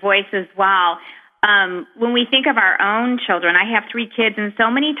in your voice as well. When we think of our own children, I have 3 kids, and so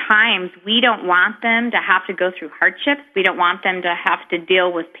many times we don't want them to have to go through hardships. We don't want them to have to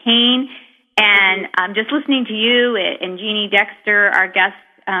deal with pain. And just listening to you and Jeannie Dexter, our guest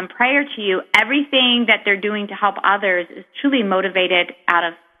prior to you, everything that they're doing to help others is truly motivated out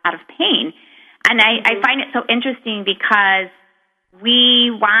of pain. And I find it so interesting because we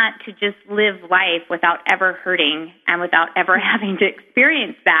want to just live life without ever hurting and without ever having to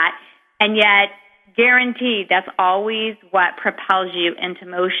experience that. And yet, guaranteed, that's always what propels you into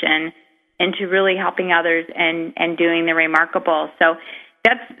motion, into really helping others and doing the remarkable. So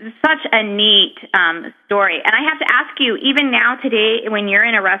that's such a neat story. And I have to ask you, even now today, when you're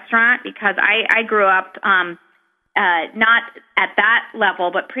in a restaurant, because I grew up not at that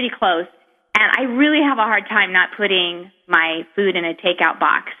level, but pretty close, and I really have a hard time not putting my food in a takeout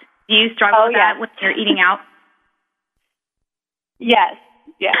box. Do you struggle with that when you're eating out? Yes.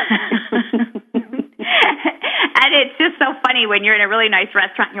 And it's just so funny when you're in a really nice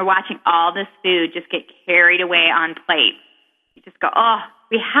restaurant and you're watching all this food just get carried away on plates. You just go, oh,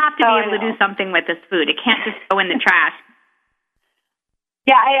 we have to be able to do something with this food. It can't just go in the trash.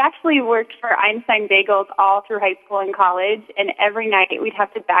 Yeah, I actually worked for Einstein Bagels all through high school and college, and every night we'd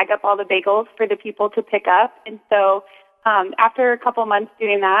have to bag up all the bagels for the people to pick up. And so after a couple months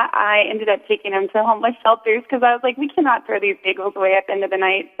doing that, I ended up taking them to homeless shelters because I was like, we cannot throw these bagels away at the end of the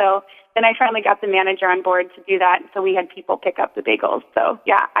night. So then I finally got the manager on board to do that, so we had people pick up the bagels. So,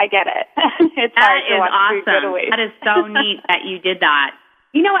 yeah, I get it. It's hard to watch food go to waste. That is so neat that you did that.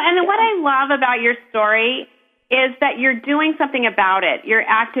 You know, and what I love about your story is that you're doing something about it. You're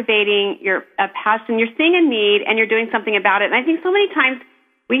activating your passion. You're seeing a need, and you're doing something about it. And I think so many times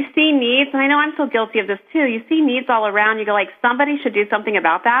we see needs, and I know I'm so guilty of this too. You see needs all around. You go like, somebody should do something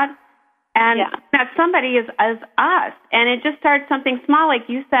about that. And that somebody is us. And it just starts something small,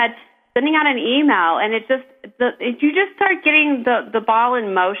 like you said, sending out an email, and you just start getting the ball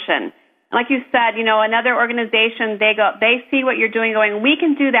in motion. Like you said, you know, another organization, they see what you're doing, going, we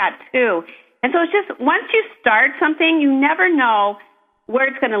can do that too. And so it's just, once you start something, you never know where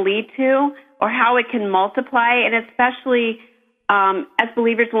it's going to lead to or how it can multiply. And especially as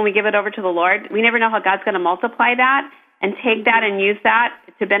believers, when we give it over to the Lord, we never know how God's going to multiply that and take that and use that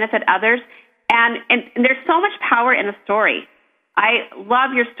to benefit others. And there's so much power in a story. I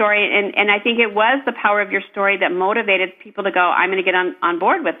love your story, and I think it was the power of your story that motivated people to go, I'm going to get on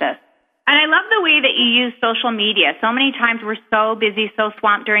board with this. And I love the way that you use social media. So many times we're so busy, so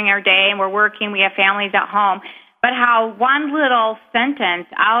swamped during our day, and we're working, we have families at home, but how one little sentence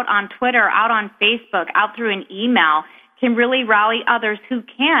out on Twitter, out on Facebook, out through an email can really rally others who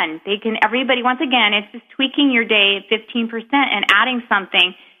can. Everybody, once again, it's just tweaking your day at 15% and adding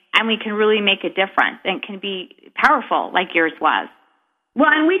something, and we can really make a difference, and can be powerful like yours was. Well,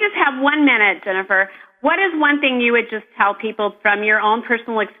 and we just have 1 minute, Jennifer. What is one thing you would just tell people from your own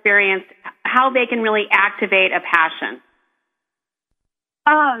personal experience, how they can really activate a passion?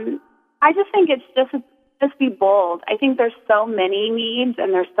 I just think it's just be bold. I think there's so many needs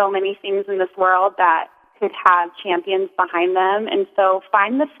and there's so many things in this world that could have champions behind them. And so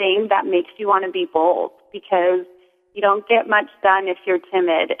find the thing that makes you want to be bold, because you don't get much done if you're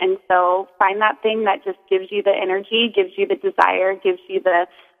timid. And so find that thing that just gives you the energy, gives you the desire, gives you the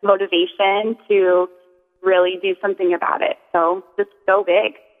motivation to really do something about it. So just go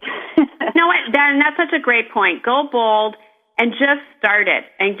big. You know what, Dan, that's such a great point. Go bold and just start it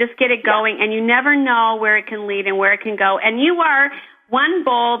and just get it going. Yeah. And you never know where it can lead and where it can go. And you are one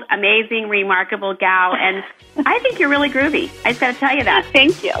bold, amazing, remarkable gal. And I think you're really groovy. I just got to tell you that.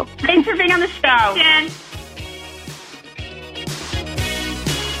 Thank you. Thanks for being on the show. Thanks, Jen.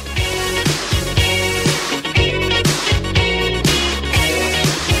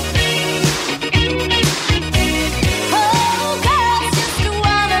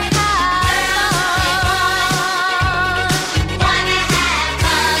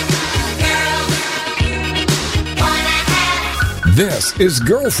 This is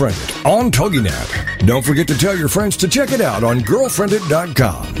Girlfriended on TogiNet. Don't forget to tell your friends to check it out on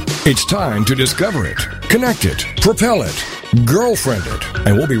girlfriended.com. It's time to discover it, connect it, propel it, Girlfriended.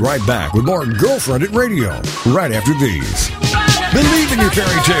 And we'll be right back with more Girlfriended Radio right after these. Believe in your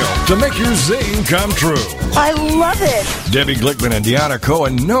fairy tale to make your zing come true. I love it. Debbie Glickman and Deanna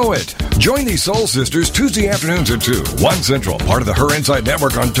Cohen know it. Join these soul sisters Tuesday afternoons at 2, 1 Central, part of the Her Inside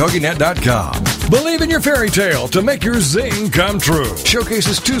Network on TogiNet.com. Believe in your fairy tale to make your zing come true.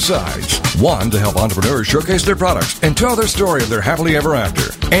 Showcases two sides. One, to help entrepreneurs showcase their products and tell their story of their happily ever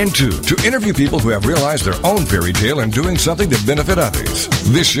after. And 2, to interview people who have realized their own fairy tale and doing something to benefit others.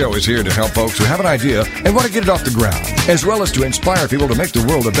 This show is here to help folks who have an idea and want to get it off the ground, as well as to inspire people to make the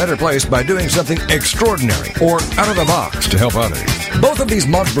world a better place by doing something extraordinary or out of the box to help others. Both of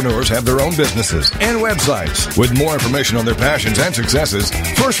these entrepreneurs have their own businesses and websites. With more information on their passions and successes,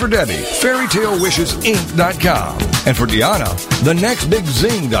 first for Debbie, fairytalewishesinc.com, and for Deanna,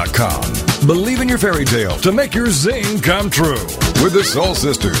 thenextbigzing.com. Believe in your fairy tale to make your zing come true with the Soul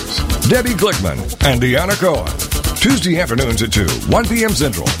Sisters, Debbie Glickman and Deanna Cohen. Tuesday afternoons at 2, 1 p.m.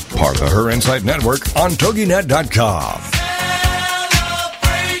 Central, part of the Her Insight Network on TogiNet.com.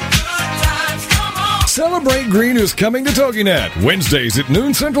 Celebrate Green is coming to TogiNet, Wednesdays at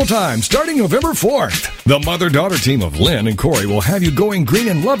noon Central Time, starting November 4th. The mother-daughter team of Lynn and Corey will have you going green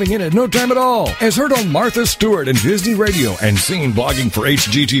and loving it at no time at all. As heard on Martha Stewart and Disney Radio and seen blogging for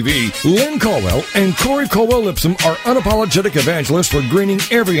HGTV, Lynn Colwell and Corey Colwell-Lipsum are unapologetic evangelists for greening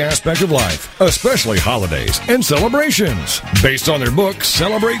every aspect of life, especially holidays and celebrations. Based on their book,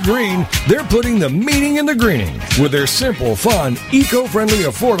 Celebrate Green, they're putting the meaning in the greening with their simple, fun, eco-friendly,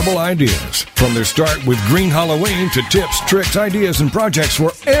 affordable ideas. From their start with Green Halloween to tips, tricks, ideas, and projects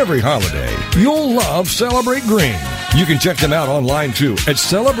for every holiday. You'll love Celebrate Green. You can check them out online too at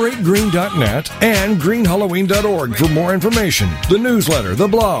celebrategreen.net and greenhalloween.org for more information, the newsletter, the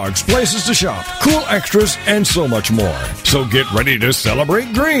blogs, places to shop, cool extras, and so much more. So get ready to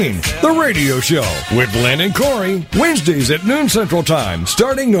celebrate Green, the radio show with Lynn and Corey, Wednesdays at noon Central Time,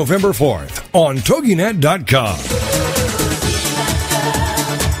 starting November 4th on TogiNet.com.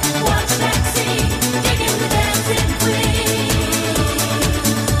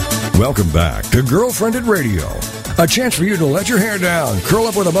 Welcome back to Girlfriended Radio, a chance for you to let your hair down, curl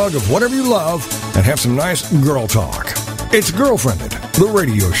up with a mug of whatever you love, and have some nice girl talk. It's Girlfriended, the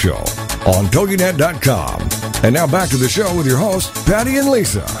radio show, on TogiNet.com. And now back to the show with your hosts, Patty and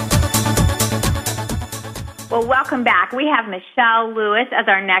Lisa. Well, welcome back. We have Michelle Lewis as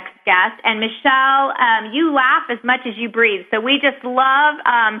our next guest. And Michelle, you laugh as much as you breathe. So we just love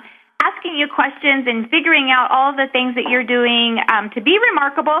asking you questions and figuring out all the things that you're doing to be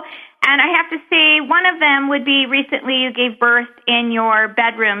remarkable. And I have to say, one of them would be recently you gave birth in your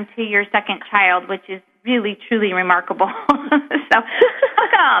bedroom to your second child, which is really, truly remarkable. So,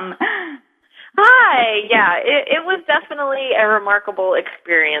 welcome. Hi. Yeah, it was definitely a remarkable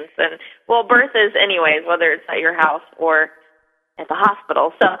experience. And, well, birth is anyways, whether it's at your house or at the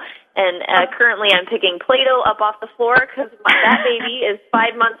hospital. So, and currently I'm picking Play-Doh up off the floor because that baby is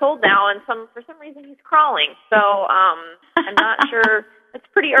 5 months old now, and for some reason he's crawling. So I'm not sure. It's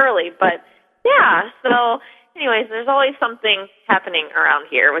pretty early, but yeah. So anyways, there's always something happening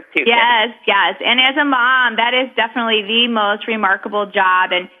around here with two kids. Yes. And as a mom, that is definitely the most remarkable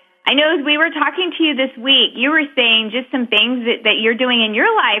job. And I know as we were talking to you this week, you were saying just some things that you're doing in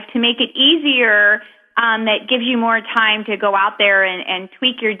your life to make it easier, that gives you more time to go out there and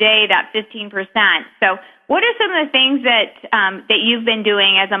tweak your day, that 15%. So what are some of the things that you've been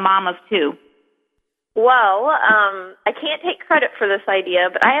doing as a mom of two? Well, I can't take credit for this idea,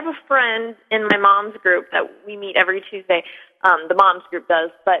 but I have a friend in my mom's group that we meet every Tuesday. The mom's group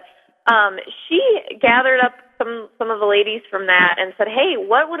does, but she gathered up some of the ladies from that and said, hey,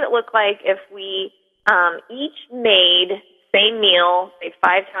 what would it look like if we each made same meal, say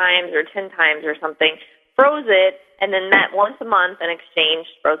 5 times or 10 times or something, froze it, and then met once a month and exchanged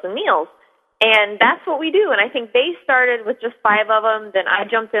frozen meals. And that's what we do. And I think they started with just 5 of them. Then I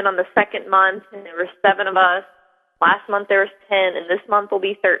jumped in on the second month, and there were 7 of us. Last month there was 10, and this month will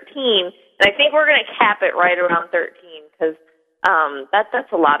be 13. And I think we're going to cap it right around 13 because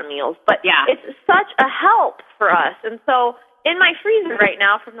that's a lot of meals. But yeah, it's such a help for us. And so in my freezer right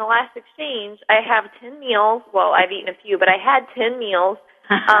now from the last exchange, I have 10 meals. Well, I've eaten a few, but I had 10 meals.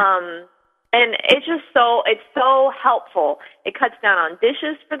 And it's just it's so helpful. It cuts down on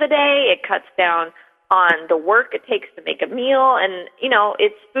dishes for the day. It cuts down on the work it takes to make a meal. And,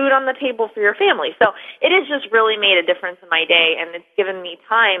 it's food on the table for your family. So it has just really made a difference in my day, and it's given me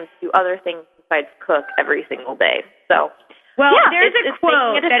time to do other things besides cook every single day. So, well, yeah, there's a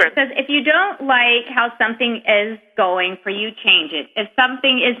quote that says, if you don't like how something is going for you, change it. If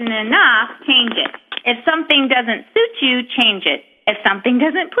something isn't enough, change it. If something doesn't suit you, change it. If something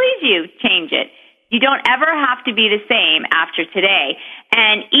doesn't please you, change it. You don't ever have to be the same after today.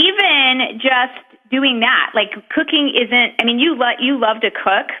 And even just doing that, like cooking isn't, you love to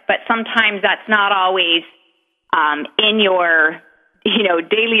cook, but sometimes that's not always in your,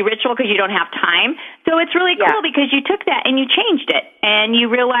 daily ritual because you don't have time. So it's really cool because you took that and you changed it and you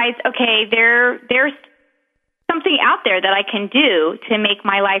realized, okay, there's something out there that I can do to make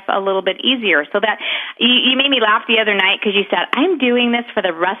my life a little bit easier. So that you made me laugh the other night because you said, I'm doing this for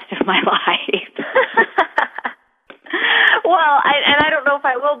the rest of my life. Well, I don't know if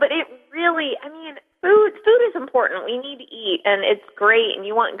I will, but it really, I mean, food is important. We need to eat, and it's great, and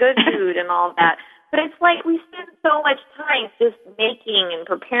you want good food and all of that. But it's like we spend so much time just making and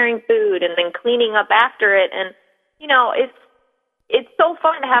preparing food and then cleaning up after it. And, you know, it's so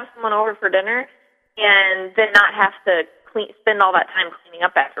fun to have someone over for dinner and then not have to spend all that time cleaning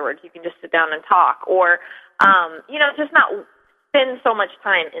up afterwards. You can just sit down and talk. Or, you know, just not spend so much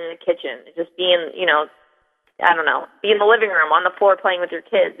time in the kitchen. Just being, you know, I don't know, be in the living room, on the floor playing with your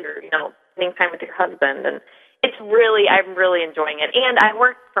kids, or, you know, spending time with your husband. And it's really, I'm really enjoying it. And I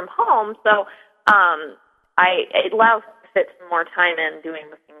work from home, so it allows me to fit some more time in doing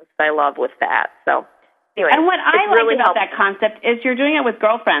the things that I love with that. So anyway, and what I like really about that concept is you're doing it with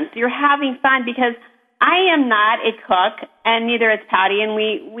girlfriends. You're having fun, because I am not a cook, and neither is Patty, and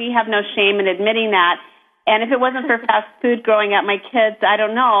we have no shame in admitting that. And if it wasn't for fast food growing up, my kids, I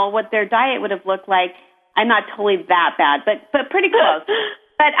don't know what their diet would have looked like. I'm not totally that bad, but pretty close.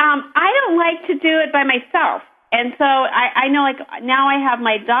 But I don't like to do it by myself. And so I know, like, now I have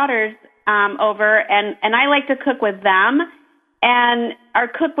my daughters over, and I like to cook with them,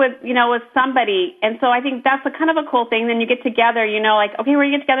 or cook with, you know, with somebody. And so I think that's a kind of a cool thing. Then you get together, you know, like, okay, we're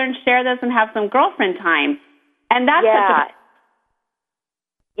going to get together and share this and have some girlfriend time. And that's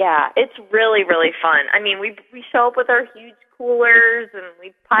yeah, it's really, really fun. I mean, we show up with our huge coolers, and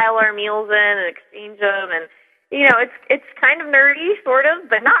we pile our meals in and exchange them, and, you know, it's kind of nerdy, sort of,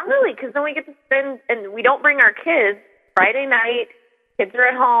 but not really, because then we get to spend, and we don't bring our kids. Friday night, kids are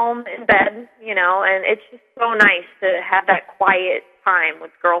at home in bed, you know, and it's just so nice to have that quiet time with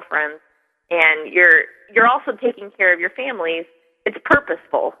girlfriends, and you're also taking care of your families. It's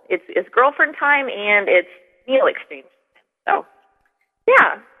purposeful. It's girlfriend time, and it's meal exchange. So,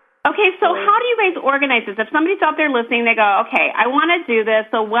 yeah. Okay, so how do you guys organize this? If somebody's out there listening, they go, okay, I want to do this,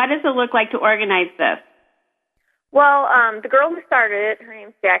 so what does it look like to organize this? Well, the girl who started it, her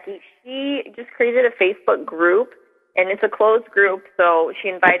name's Jackie, she just created a Facebook group, and it's a closed group, so she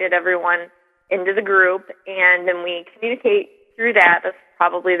invited everyone into the group, and then we communicate through that. That's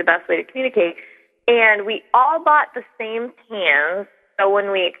probably the best way to communicate. And we all bought the same pans, so when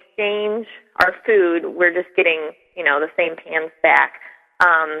we exchange our food, we're just getting, you know, the same pans back.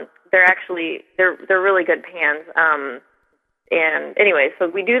 They're really good pans. And anyway, so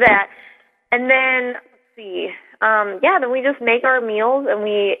we do that. And then, let's see, then we just make our meals and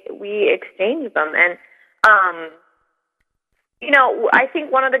we exchange them. And, you know, I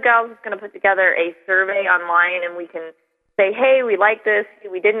think one of the gals is going to put together a survey online, and we can say, hey, we like this,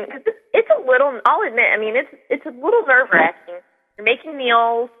 we didn't. Cause it's a little, I'll admit, I mean, it's a little nerve-wracking. You're making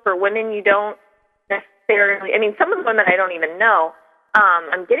meals for women you don't necessarily, I mean, some of the women I don't even know.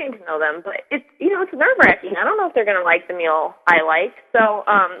 I'm getting to know them, but it's, you know, it's nerve-wracking. I don't know if they're going to like the meal I like. So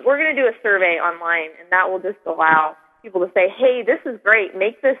we're going to do a survey online, and that will just allow people to say, hey, this is great.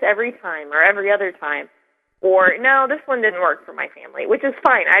 Make this every time or every other time. Or, no, this one didn't work for my family, which is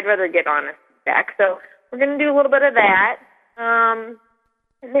fine. I'd rather get honest feedback. So we're going to do a little bit of that. And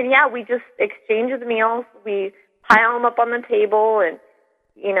then, yeah, we just exchange the meals. We pile them up on the table and,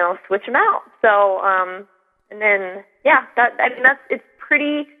 you know, switch them out. So, and then, yeah, it's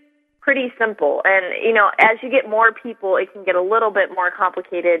pretty simple. And, you know, as you get more people, it can get a little bit more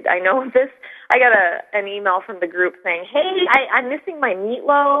complicated. I know I got an email from the group saying, hey, I'm missing my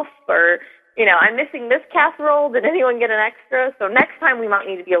meatloaf, or, you know, I'm missing this casserole. Did anyone get an extra? So next time we might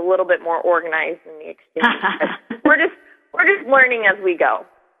need to be a little bit more organized in the exchange. We're just learning as we go.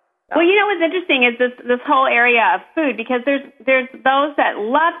 So. Well, you know what's interesting is this whole area of food, because there's those that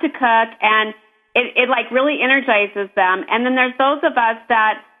love to cook, and it like really energizes them. And then there's those of us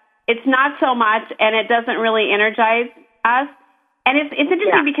that it's not so much, and it doesn't really energize us. And it's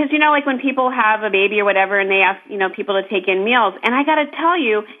interesting because, you know, like when people have a baby or whatever, and they ask, you know, people to take in meals. And I got to tell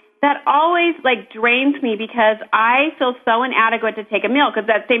you, that always like drains me, because I feel so inadequate to take a meal,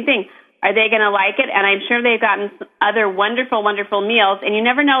 because that same thing. Are they going to like it? And I'm sure they've gotten other wonderful, wonderful meals, and you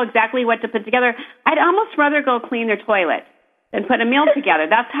never know exactly what to put together. I'd almost rather go clean their toilet than put a meal together.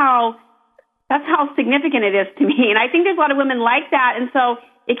 That's how significant it is to me. And I think there's a lot of women like that. And so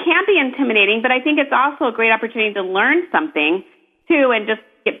it can be intimidating, but I think it's also a great opportunity to learn something, too, and just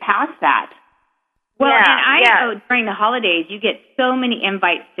get past that. Well, and I know during the holidays, you get so many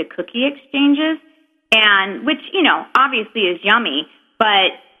invites to cookie exchanges, and which, you know, obviously is yummy,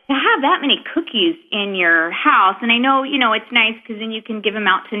 but to have that many cookies in your house, and I know, you know, it's nice because then you can give them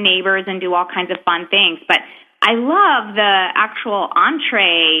out to neighbors and do all kinds of fun things, but I love the actual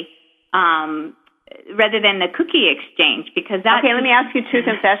entree rather than the cookie exchange, because that. Okay, let me ask you true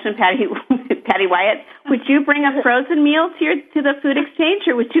confession, Patty Wyatt. Would you bring a frozen meal to the food exchange,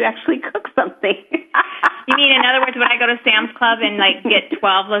 or would you actually cook something? You mean, in other words, would I go to Sam's Club and get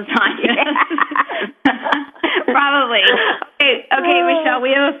 12 lasagnas? Probably. Okay, Michelle,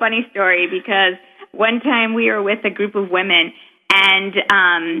 we have a funny story, because one time we were with a group of women, and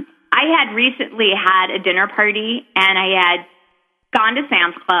I had recently had a dinner party, and I had gone to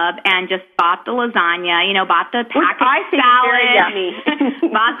Sam's Club and just bought the lasagna, bought the packaged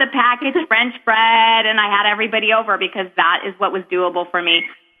salad, bought the packaged French bread, and I had everybody over because that is what was doable for me.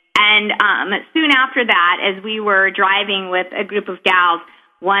 And soon after that, as we were driving with a group of gals,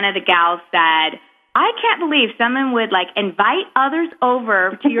 one of the gals said, I can't believe someone would invite others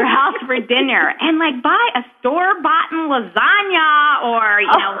over to your house for dinner and buy a store-bought lasagna or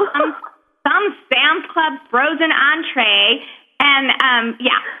some Sam's Club frozen entree. And,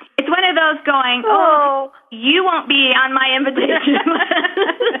 it's one of those going, you won't be on my invitation list.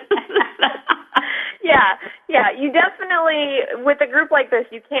 Yeah, you definitely, with a group like this,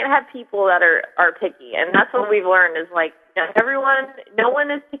 you can't have people that are picky. And that's what we've learned is, no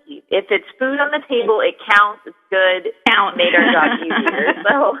one is picky. If it's food on the table, it counts, it's good, made our job easier.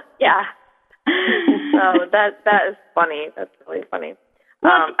 So, yeah. So that is funny. That's really funny.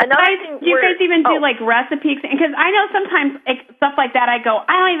 Well, you guys even do recipes? Because I know sometimes stuff like that, I go,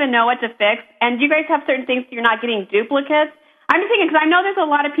 I don't even know what to fix. And you guys have certain things so you're not getting duplicates. I'm just thinking, because I know there's a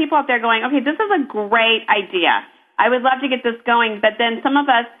lot of people out there going, okay, this is a great idea. I would love to get this going. But then some of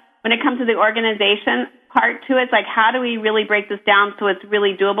us, when it comes to the organization part to it, it's how do we really break this down so it's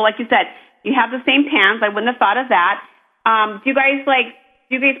really doable? Like you said, you have the same pans. I wouldn't have thought of that. Do you guys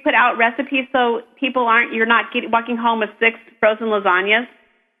put out recipes so you're not walking home with 6 frozen lasagnas?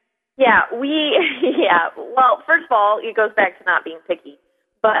 Yeah, well, first of all, it goes back to not being picky.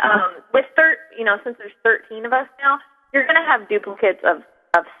 But since there's 13 of us now, you're going to have duplicates of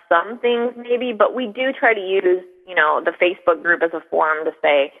some things maybe, but we do try to use, the Facebook group as a forum to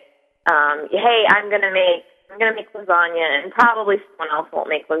say, hey, I'm going to make lasagna, and probably someone else won't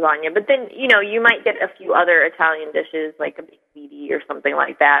make lasagna. But then, you might get a few other Italian dishes like a baked ziti or something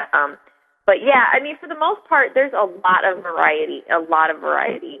like that. But yeah, I mean, for the most part, there's a lot of variety.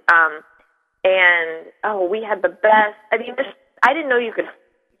 We had the best. I mean, I didn't know you could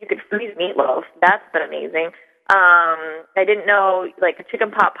freeze meatloaf. That's been amazing. I didn't know, a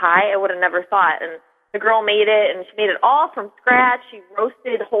chicken pot pie. I would have never thought. And the girl made it, and she made it all from scratch. She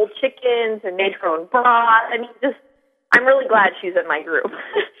roasted whole chickens and made her own broth. I mean, I'm really glad she's in my group.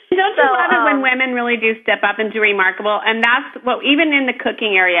 Don't you love it when women really do step up and do remarkable? And that's what, even in the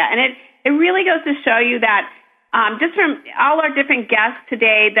cooking area, and it really goes to show you that just from all our different guests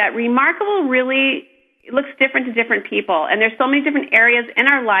today, that remarkable really looks different to different people. And there's so many different areas in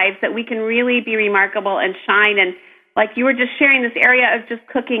our lives that we can really be remarkable and shine. And like you were just sharing this area of just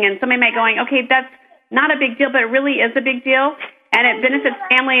cooking, and somebody might going, okay, that's not a big deal, but it really is a big deal. And it benefits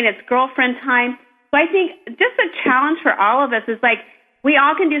family and it's girlfriend time. So I think just a challenge for all of us is we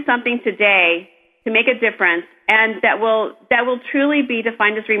all can do something today to make a difference, and that will truly be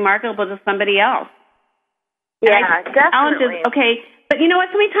defined as remarkable to somebody else. Yeah, definitely. Okay, but you know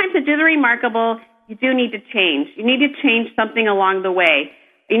what? So many times to do the remarkable, you do need to change. You need to change something along the way.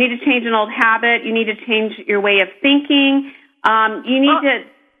 You need to change an old habit. You need to change your way of thinking. You need to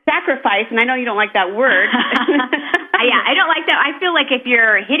sacrifice, and I know you don't like that word. Yeah, I don't like that. I feel like if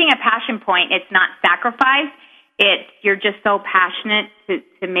you're hitting a passion point, it's not sacrifice. You're just so passionate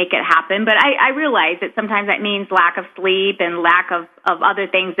to make it happen. But I realize that sometimes that means lack of sleep and lack of other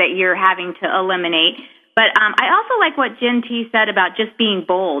things that you're having to eliminate. But I also like what Jen T said about just being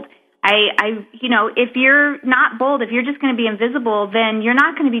bold. If you're not bold, if you're just going to be invisible, then you're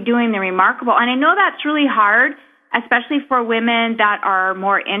not going to be doing the remarkable. And I know that's really hard, especially for women that are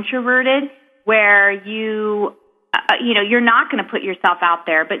more introverted, where you're not going to put yourself out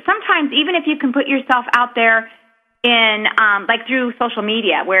there. But sometimes, even if you can put yourself out there in through social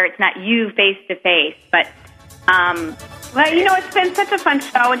media, where it's not you face to face, but well, it's been such a fun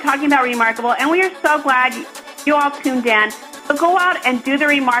show and talking about remarkable, and we are so glad you all tuned in. So go out and do the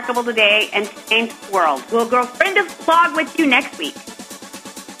remarkable today and change the world. We'll go friend of blog with you next week.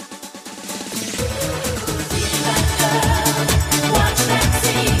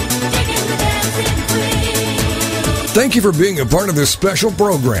 Thank you for being a part of this special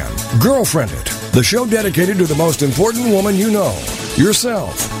program, Girlfriended, the show dedicated to the most important woman you know,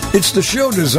 yourself. It's the show designed